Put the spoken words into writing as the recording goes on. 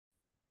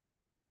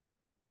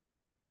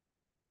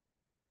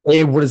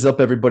Hey, what is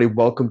up, everybody?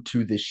 Welcome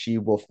to the She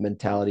Wolf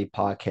Mentality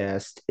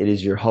Podcast. It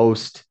is your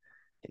host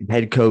and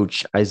head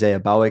coach,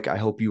 Isaiah Bowick. I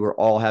hope you are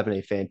all having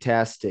a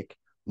fantastic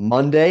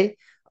Monday.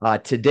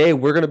 Today,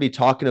 we're going to be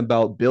talking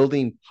about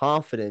building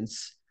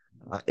confidence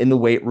in the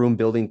weight room,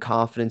 building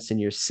confidence in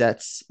your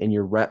sets and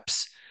your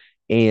reps,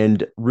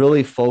 and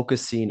really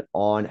focusing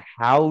on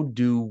how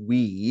do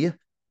we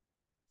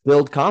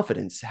build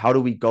confidence? How do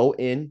we go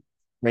in,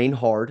 train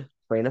hard,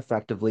 train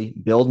effectively,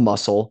 build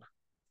muscle,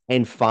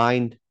 and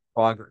find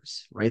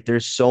progress, right?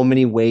 There's so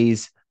many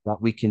ways that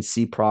we can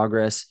see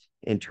progress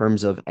in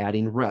terms of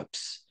adding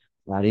reps,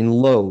 adding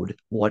load.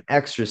 What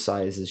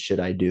exercises should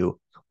I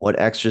do? What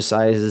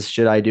exercises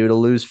should I do to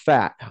lose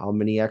fat? How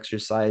many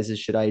exercises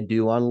should I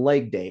do on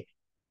leg day?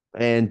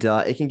 And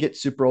it can get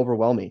super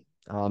overwhelming.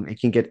 It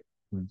can get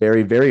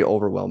very, very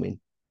overwhelming.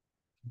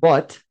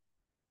 But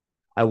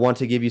I want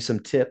to give you some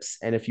tips.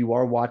 And if you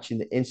are watching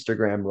the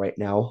Instagram right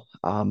now,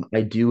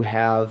 I do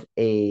have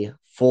a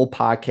full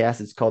podcast.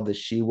 It's called the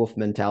She Wolf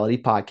Mentality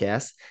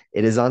Podcast.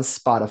 It is on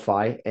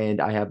Spotify, and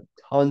I have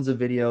tons of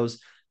videos,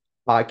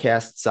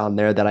 podcasts on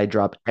there that I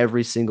drop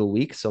every single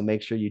week. So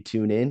make sure you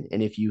tune in.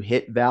 And if you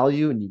hit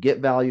value and you get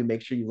value,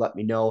 make sure you let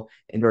me know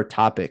and our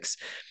topics.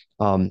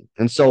 And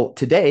so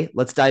today,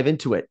 let's dive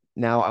into it.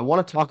 Now, I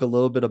want to talk a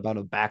little bit about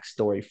a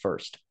backstory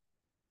first.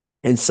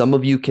 And some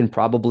of you can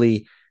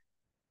probably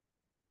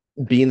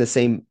be in the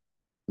same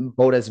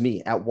boat as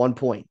me at one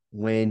point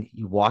when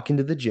you walk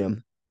into the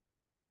gym,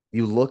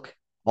 you look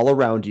all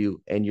around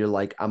you and you're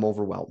like, I'm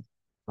overwhelmed.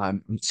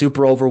 I'm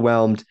super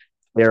overwhelmed.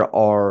 There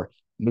are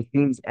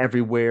machines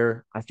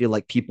everywhere. I feel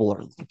like people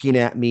are looking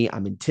at me.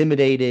 I'm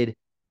intimidated.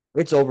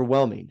 It's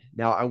overwhelming.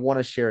 Now, I want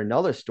to share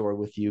another story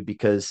with you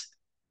because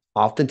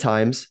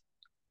oftentimes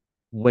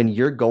when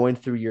you're going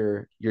through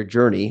your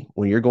journey,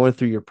 when you're going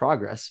through your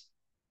progress,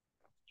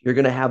 you're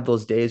going to have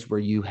those days where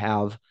you're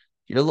a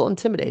little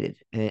intimidated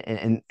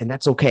and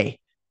that's okay.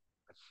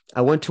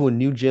 I went to a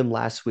new gym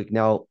last week.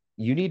 Now,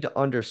 you need to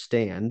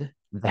understand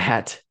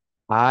that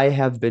I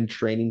have been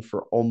training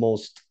for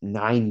almost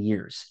 9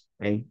 years,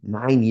 okay?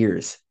 9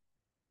 years.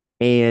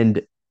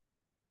 And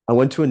I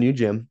went to a new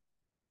gym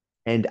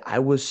and I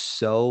was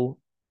so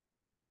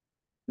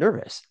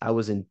nervous. I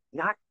was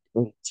not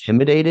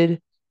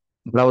intimidated,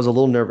 but I was a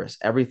little nervous.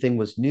 Everything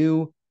was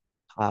new.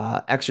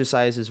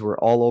 Exercises were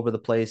all over the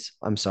place.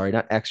 I'm sorry,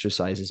 not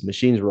exercises,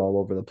 machines were all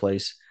over the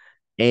place.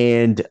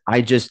 And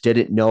I just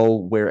didn't know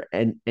where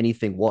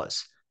anything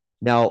was.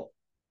 Now,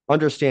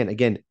 understand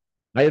again,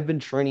 I have been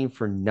training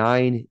for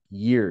 9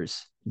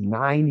 years,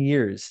 9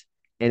 years,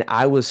 and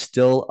I was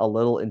still a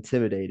little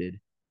intimidated.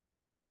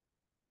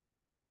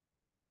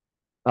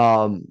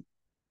 Um,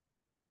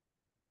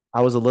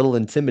 I was a little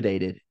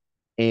intimidated,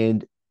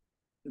 and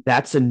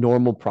that's a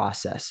normal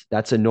process.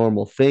 That's a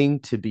normal thing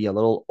to be a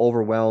little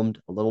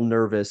overwhelmed, a little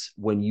nervous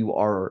when you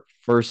are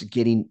first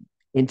getting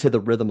into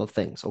the rhythm of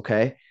things.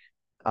 Okay.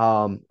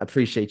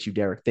 Appreciate you,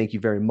 Derek. Thank you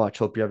very much.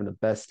 Hope you're having the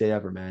best day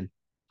ever, man.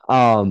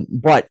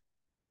 But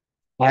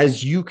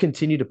as you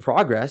continue to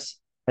progress,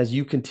 as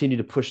you continue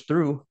to push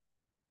through,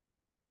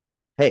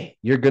 hey,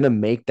 you're going to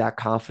make that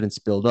confidence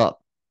build up.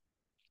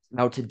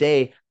 Now,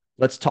 today,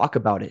 let's talk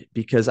about it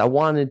because I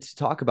wanted to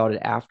talk about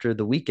it after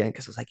the weekend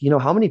because I was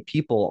like, how many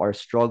people are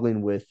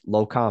struggling with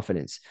low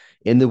confidence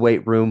in the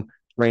weight room,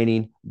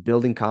 training,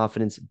 building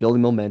confidence,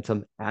 building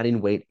momentum,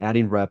 adding weight,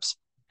 adding reps.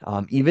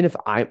 Even if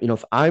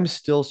I'm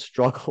still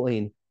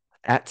struggling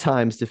at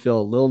times to feel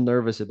a little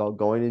nervous about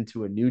going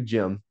into a new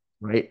gym,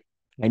 right?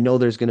 I know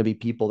there's going to be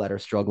people that are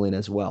struggling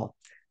as well.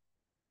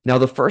 Now,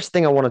 the first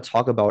thing I want to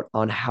talk about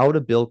on how to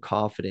build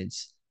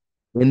confidence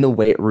in the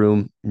weight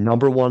room,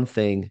 number one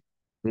thing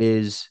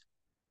is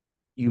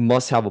you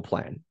must have a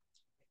plan.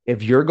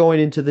 If you're going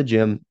into the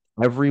gym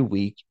every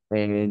week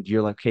and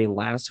you're like, okay,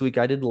 last week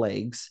I did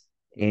legs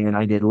and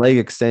I did leg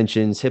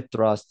extensions, hip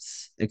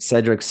thrusts, et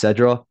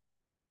cetera,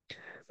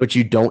 but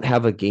you don't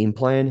have a game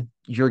plan,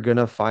 you're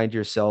gonna find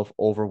yourself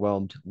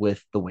overwhelmed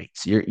with the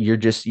weights. You're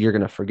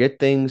gonna forget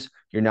things.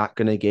 You're not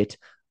gonna get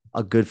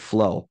a good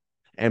flow.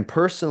 And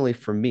personally,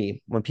 for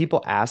me, when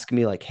people ask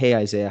me like, "Hey,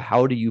 Isaiah,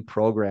 how do you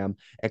program,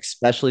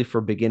 especially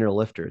for beginner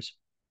lifters?"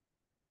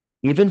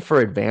 Even for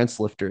advanced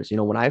lifters,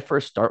 when I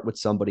first start with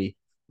somebody,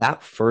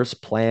 that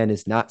first plan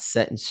is not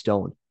set in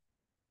stone.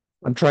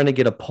 I'm trying to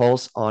get a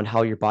pulse on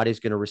how your body's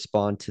going to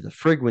respond to the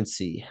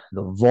frequency,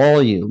 the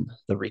volume,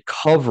 the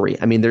recovery.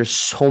 I mean, there's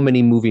so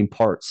many moving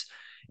parts.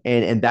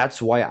 And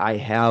that's why I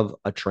have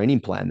a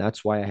training plan.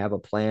 That's why I have a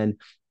plan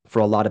for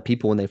a lot of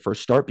people when they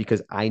first start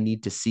because I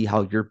need to see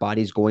how your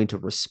body's going to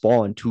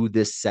respond to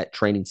this set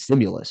training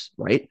stimulus,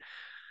 right?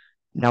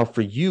 Now,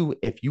 for you,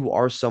 if you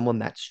are someone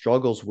that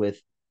struggles with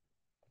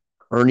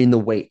earning the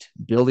weight,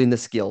 building the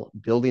skill,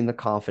 building the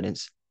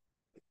confidence,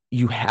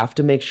 you have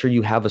to make sure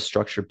you have a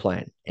structured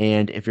plan.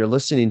 And if you're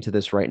listening to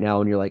this right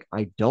now and you're like,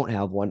 I don't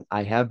have one,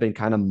 I have been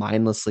kind of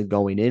mindlessly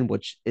going in,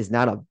 which is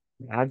not a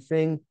bad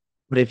thing.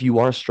 But if you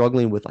are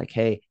struggling with like,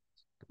 hey,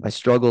 my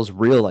struggle is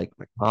real, like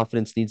my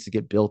confidence needs to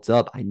get built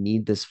up, I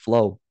need this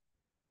flow,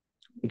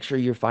 make sure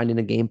you're finding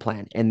a game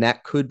plan. And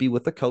that could be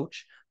with a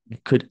coach.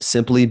 It could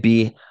simply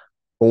be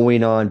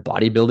going on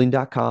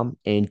bodybuilding.com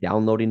and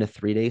downloading a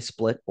 3 day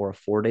split or a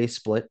 4 day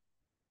split.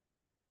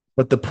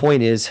 But the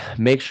point is,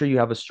 make sure you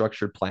have a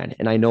structured plan.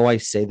 And I know I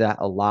say that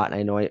a lot. And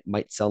I know it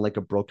might sound like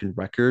a broken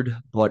record,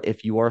 but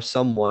if you are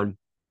someone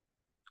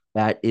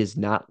that is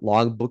not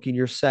long booking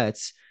your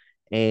sets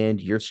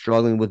and you're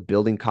struggling with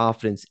building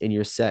confidence in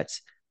your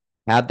sets,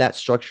 have that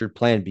structured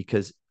plan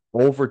because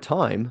over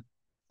time,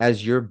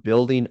 as you're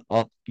building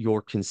up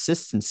your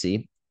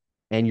consistency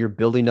and you're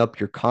building up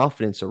your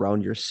confidence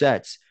around your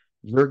sets,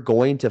 you're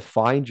going to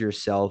find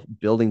yourself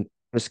building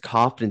this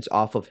confidence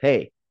off of,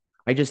 hey,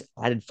 I just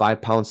added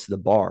 5 pounds to the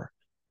bar.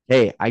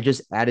 Hey, I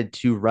just added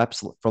 2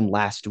 reps from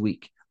last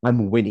week.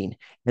 I'm winning.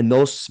 And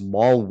those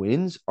small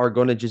wins are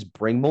going to just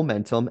bring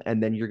momentum.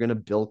 And then you're going to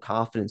build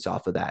confidence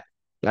off of that.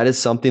 That is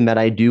something that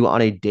I do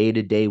on a day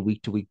to day,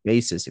 week to week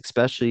basis,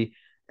 especially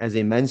as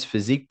a men's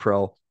physique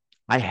pro.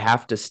 I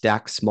have to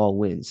stack small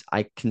wins.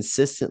 I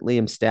consistently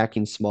am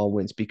stacking small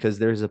wins because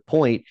there's a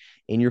point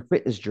in your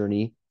fitness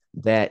journey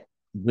that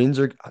wins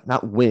are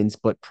not wins,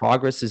 but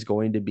progress is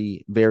going to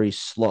be very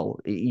slow.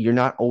 You're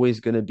not always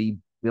going to be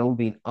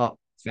building up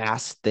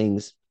fast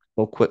things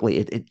so quickly.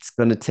 It's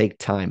going to take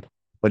time.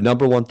 But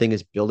number one thing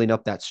is building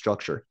up that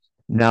structure.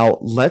 Now,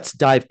 let's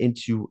dive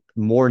into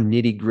more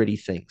nitty gritty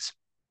things.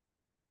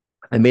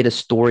 I made a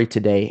story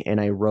today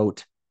and I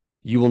wrote,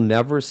 you will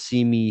never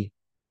see me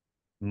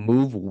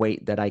move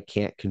weight that I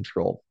can't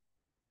control.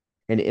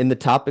 And in the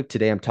topic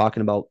today, I'm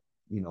talking about,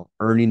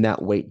 earning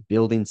that weight,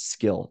 building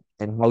skill,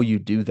 and how you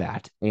do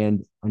that.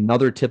 And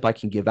another tip I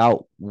can give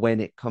out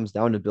when it comes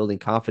down to building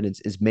confidence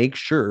is make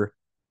sure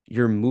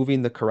you're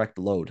moving the correct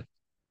load,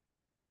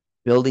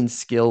 building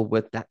skill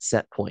with that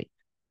set point,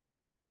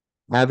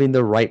 having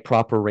the right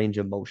proper range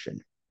of motion.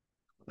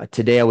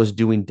 Today I was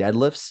doing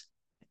deadlifts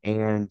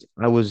and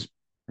I was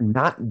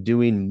not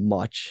doing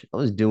much. I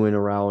was doing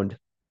around,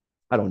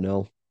 I don't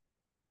know,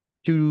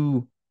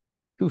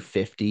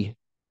 250,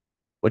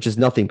 which is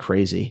nothing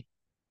crazy.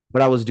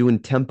 But I was doing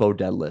tempo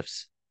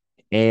deadlifts.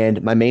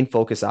 And my main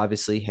focus,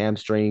 obviously,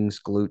 hamstrings,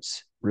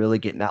 glutes, really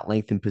getting that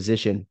length in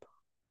position.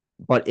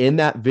 But in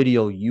that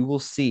video, you will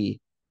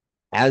see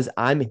as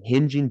I'm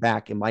hinging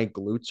back and my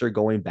glutes are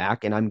going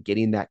back and I'm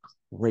getting that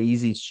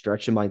crazy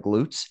stretch in my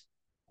glutes,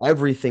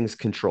 everything's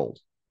controlled.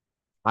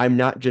 I'm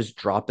not just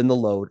dropping the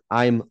load,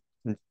 I'm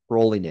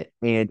controlling it.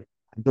 And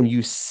when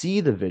you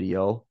see the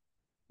video,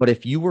 but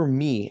if you were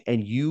me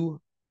and you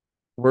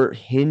were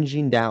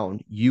hinging down,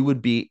 you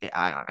would be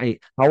how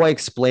I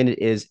explain it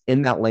is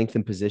in that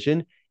lengthened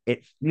position,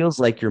 it feels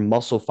like your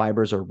muscle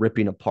fibers are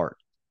ripping apart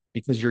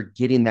because you're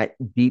getting that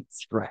deep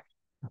stretch.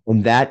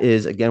 And that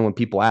is again when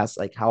people ask,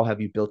 like, how have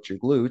you built your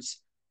glutes?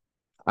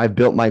 I've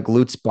built my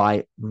glutes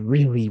by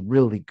really,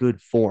 really good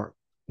form,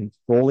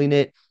 controlling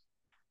it,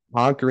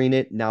 conquering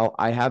it. Now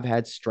I have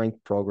had strength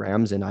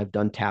programs and I've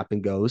done tap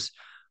and goes.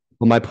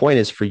 But my point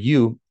is for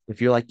you, if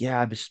you're like, yeah,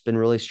 I've just been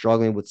really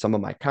struggling with some of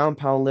my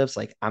compound lifts,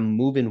 like I'm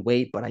moving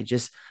weight, but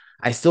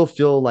I still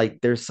feel like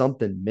there's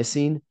something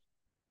missing.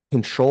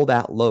 Control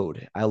that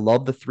load. I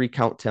love the 3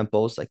 count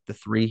tempos, like the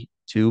 3,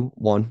 2,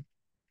 1.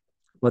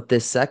 But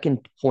this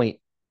second point,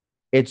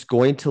 it's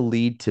going to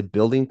lead to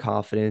building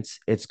confidence.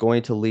 It's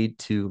going to lead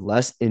to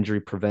less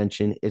injury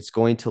prevention. It's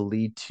going to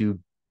lead to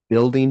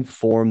building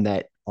form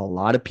that a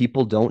lot of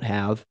people don't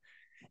have.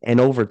 And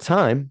over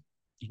time,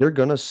 you're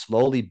going to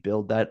slowly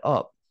build that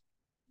up.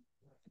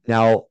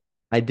 Now,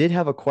 I did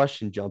have a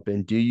question jump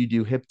in. Do you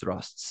do hip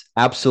thrusts?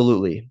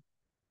 Absolutely.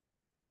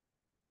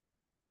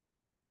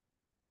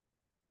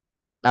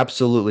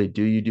 Absolutely.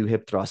 Do you do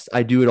hip thrusts?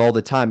 I do it all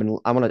the time. And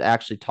I'm going to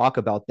actually talk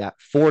about that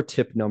for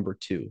tip number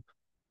two.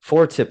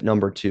 For tip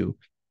number two,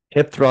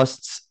 hip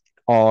thrusts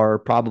are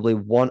probably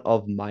one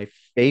of my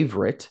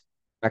favorite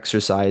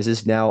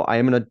exercises. Now, I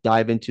am going to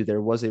dive into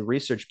there was a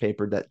research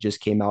paper that just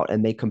came out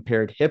and they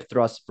compared hip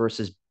thrusts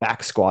versus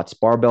back squats,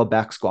 barbell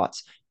back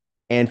squats.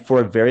 And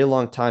for a very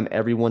long time,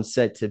 everyone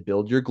said to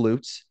build your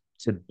glutes,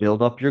 to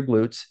build up your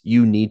glutes,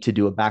 you need to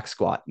do a back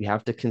squat. You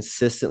have to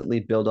consistently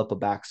build up a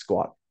back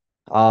squat.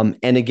 And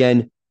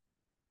again,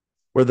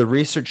 where the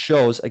research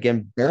shows,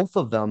 again, both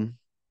of them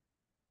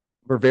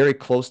were very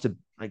close to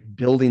like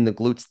building the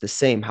glutes the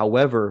same.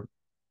 However,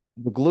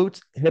 the glutes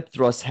hip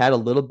thrust had a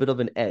little bit of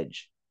an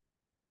edge.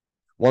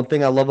 One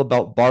thing I love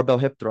about barbell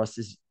hip thrust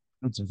is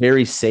it's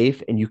very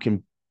safe and you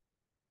can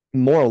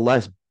more or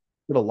less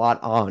put a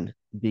lot on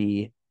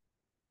the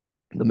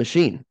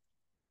machine.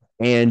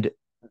 And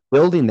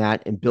building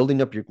that and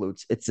building up your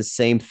glutes, it's the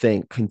same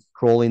thing,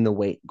 controlling the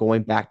weight,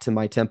 going back to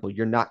my tempo.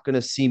 You're not going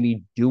to see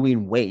me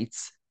doing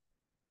weights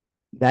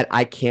that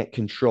I can't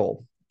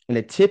control. And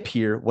a tip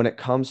here when it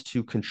comes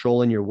to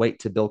controlling your weight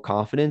to build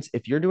confidence,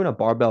 if you're doing a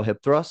barbell hip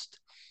thrust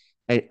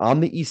and on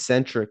the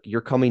eccentric,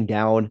 you're coming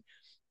down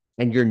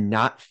and you're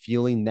not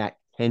feeling that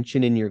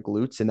tension in your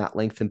glutes in that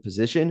lengthened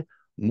position,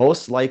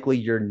 most likely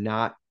you're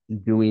not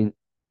doing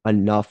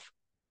enough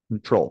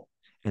control.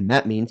 And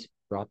that means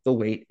drop the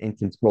weight and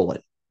control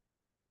it,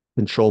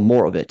 control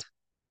more of it.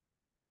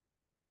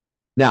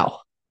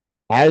 Now,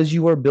 as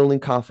you are building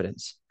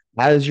confidence,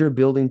 as you're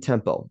building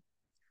tempo,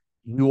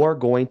 you are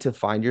going to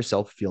find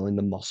yourself feeling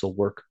the muscle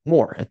work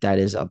more. If that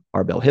is a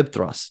barbell hip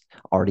thrust,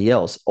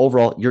 RDLs,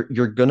 overall,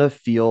 you're going to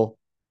feel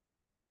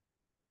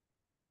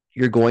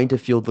the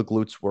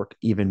glutes work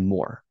even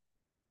more.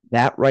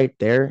 That right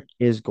there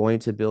is going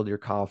to build your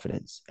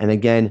confidence. And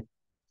again,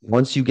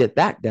 once you get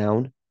that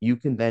down, you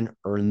can then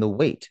earn the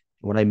weight.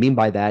 What I mean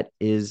by that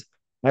is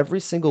every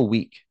single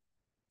week,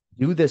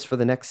 do this for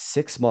the next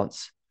 6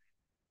 months.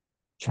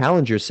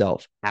 Challenge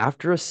yourself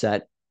after a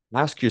set.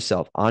 Ask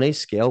yourself on a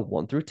scale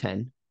 1 through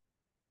 10,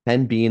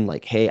 10 being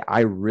like, hey,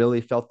 I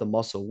really felt the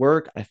muscle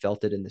work. I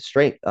felt it in the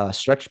straight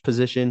stretch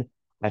position.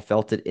 I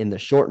felt it in the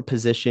shortened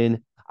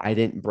position. I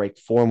didn't break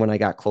form when I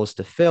got close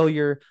to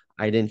failure.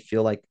 I didn't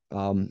feel like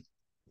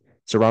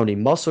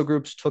surrounding muscle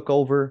groups took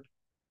over.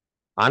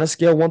 On a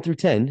scale 1 through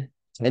 10,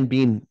 10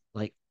 being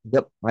like,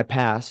 yep, I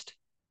passed,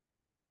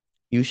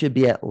 you should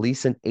be at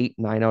least an 8,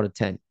 9 out of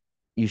 10.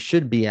 You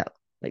should be at,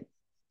 like,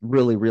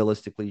 really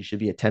realistically, you should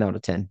be a 10 out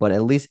of 10, but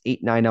at least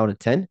 8, 9 out of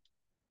 10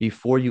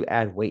 before you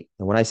add weight.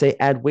 And when I say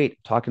add weight, I'm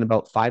talking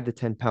about 5 to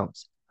 10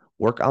 pounds.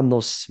 Work on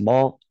those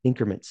small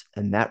increments.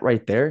 And that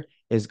right there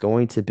is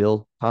going to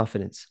build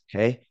confidence.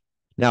 Okay.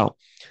 Now,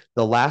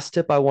 the last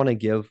tip I want to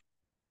give,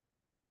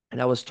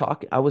 and I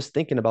was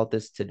thinking about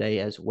this today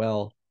as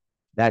well.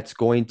 That's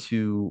going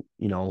to,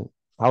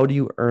 how do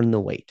you earn the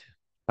weight?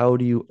 How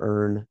do you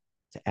earn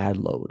to add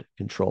load,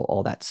 control,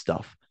 all that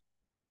stuff?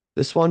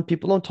 This one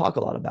people don't talk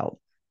a lot about,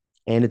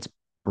 and it's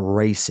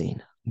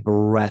bracing,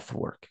 breath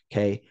work.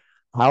 Okay.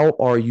 How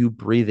are you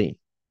breathing?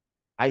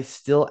 I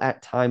still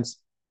at times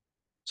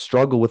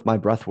struggle with my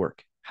breath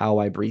work, how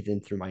I breathe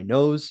in through my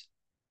nose,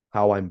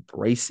 how I'm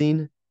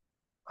bracing,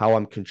 how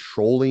I'm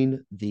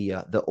controlling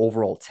the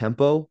overall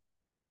tempo.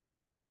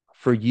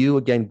 For you,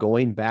 again,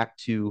 going back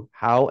to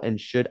how and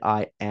should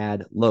I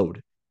add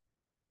load?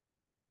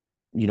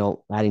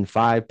 Adding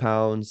 5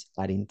 pounds,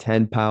 adding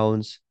 10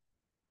 pounds.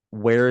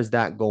 Where is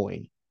that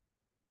going?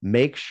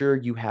 Make sure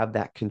you have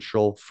that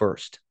control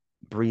first.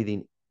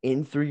 Breathing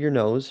in through your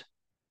nose,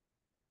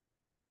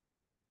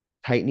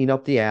 tightening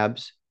up the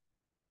abs,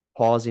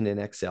 pausing and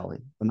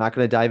exhaling. I'm not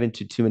going to dive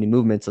into too many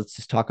movements. Let's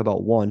just talk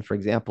about one. For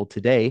example,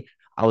 today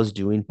I was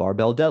doing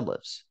barbell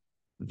deadlifts,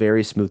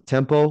 very smooth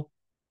tempo.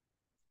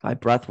 My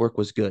breath work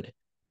was good.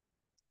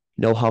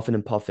 No huffing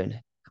and puffing.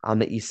 On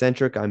the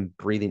eccentric, I'm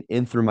breathing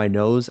in through my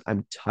nose.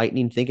 I'm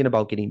tightening, thinking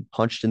about getting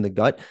punched in the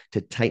gut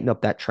to tighten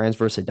up that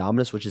transverse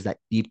abdominis, which is that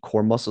deep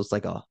core muscle. It's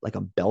like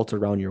a belt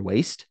around your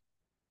waist.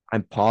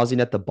 I'm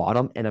pausing at the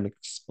bottom and I'm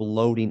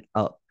exploding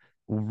up.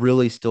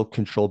 Really still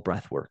controlled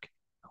breath work.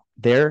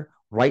 There,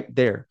 right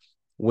there,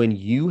 when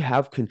you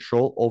have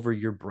control over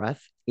your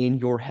breath in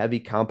your heavy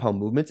compound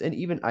movements and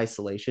even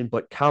isolation,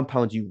 but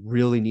compounds, you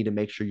really need to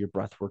make sure your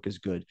breath work is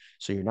good.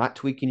 So you're not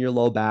tweaking your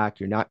low back,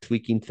 you're not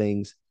tweaking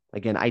things.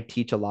 Again, I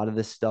teach a lot of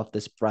this stuff,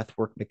 this breath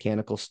work,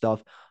 mechanical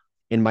stuff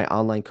in my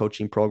online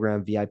coaching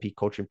program, VIP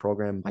coaching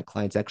program. My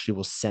clients actually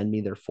will send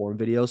me their form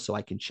videos so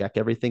I can check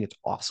everything. It's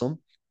awesome.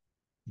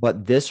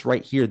 But this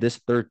right here, this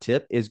third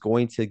tip is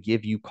going to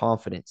give you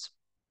confidence.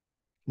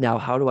 Now,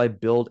 how do I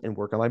build and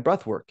work on my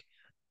breath work?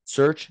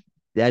 Search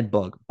dead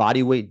bug,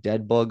 body weight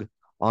dead bug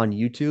on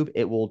YouTube.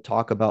 It will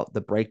talk about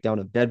the breakdown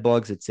of dead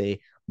bugs. It's a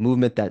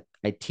movement that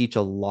I teach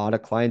a lot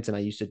of clients, and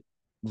I used to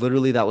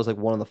literally, that was like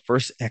one of the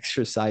first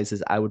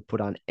exercises I would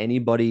put on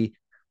anybody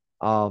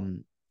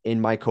in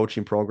my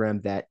coaching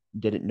program that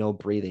didn't know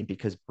breathing,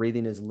 because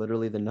breathing is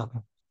literally the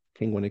number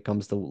thing when it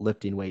comes to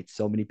lifting weights.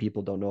 So many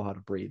people don't know how to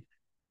breathe.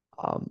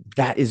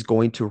 That is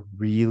going to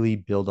really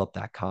build up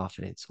that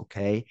confidence.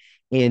 Okay.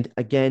 And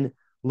again,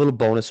 a little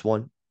bonus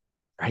one,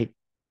 right?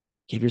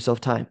 Give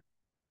yourself time.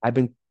 I've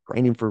been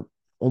training for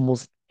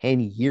almost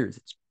 10 years.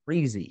 It's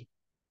crazy.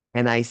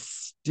 And I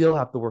still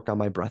have to work on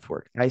my breath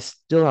work. I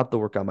still have to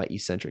work on my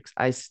eccentrics.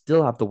 I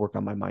still have to work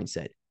on my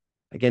mindset.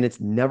 Again,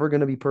 it's never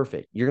going to be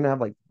perfect. You're going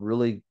to have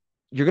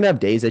you're going to have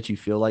days that you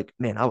feel like,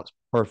 man, I was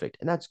perfect.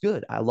 And that's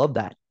good. I love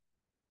that.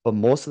 But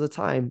most of the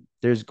time,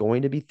 there's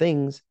going to be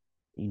things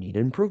you need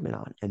improvement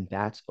on, and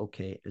that's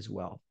okay as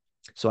well.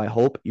 So I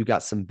hope you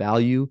got some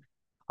value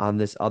on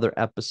this other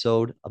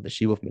episode of the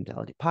She Wolf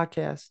Mentality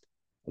podcast.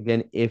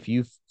 Again, if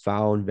you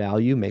found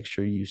value, make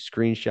sure you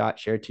screenshot,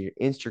 share it to your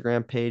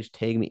Instagram page,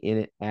 tag me in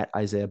it at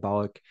Isaiah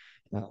Ballack,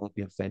 and I hope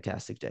you have a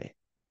fantastic day.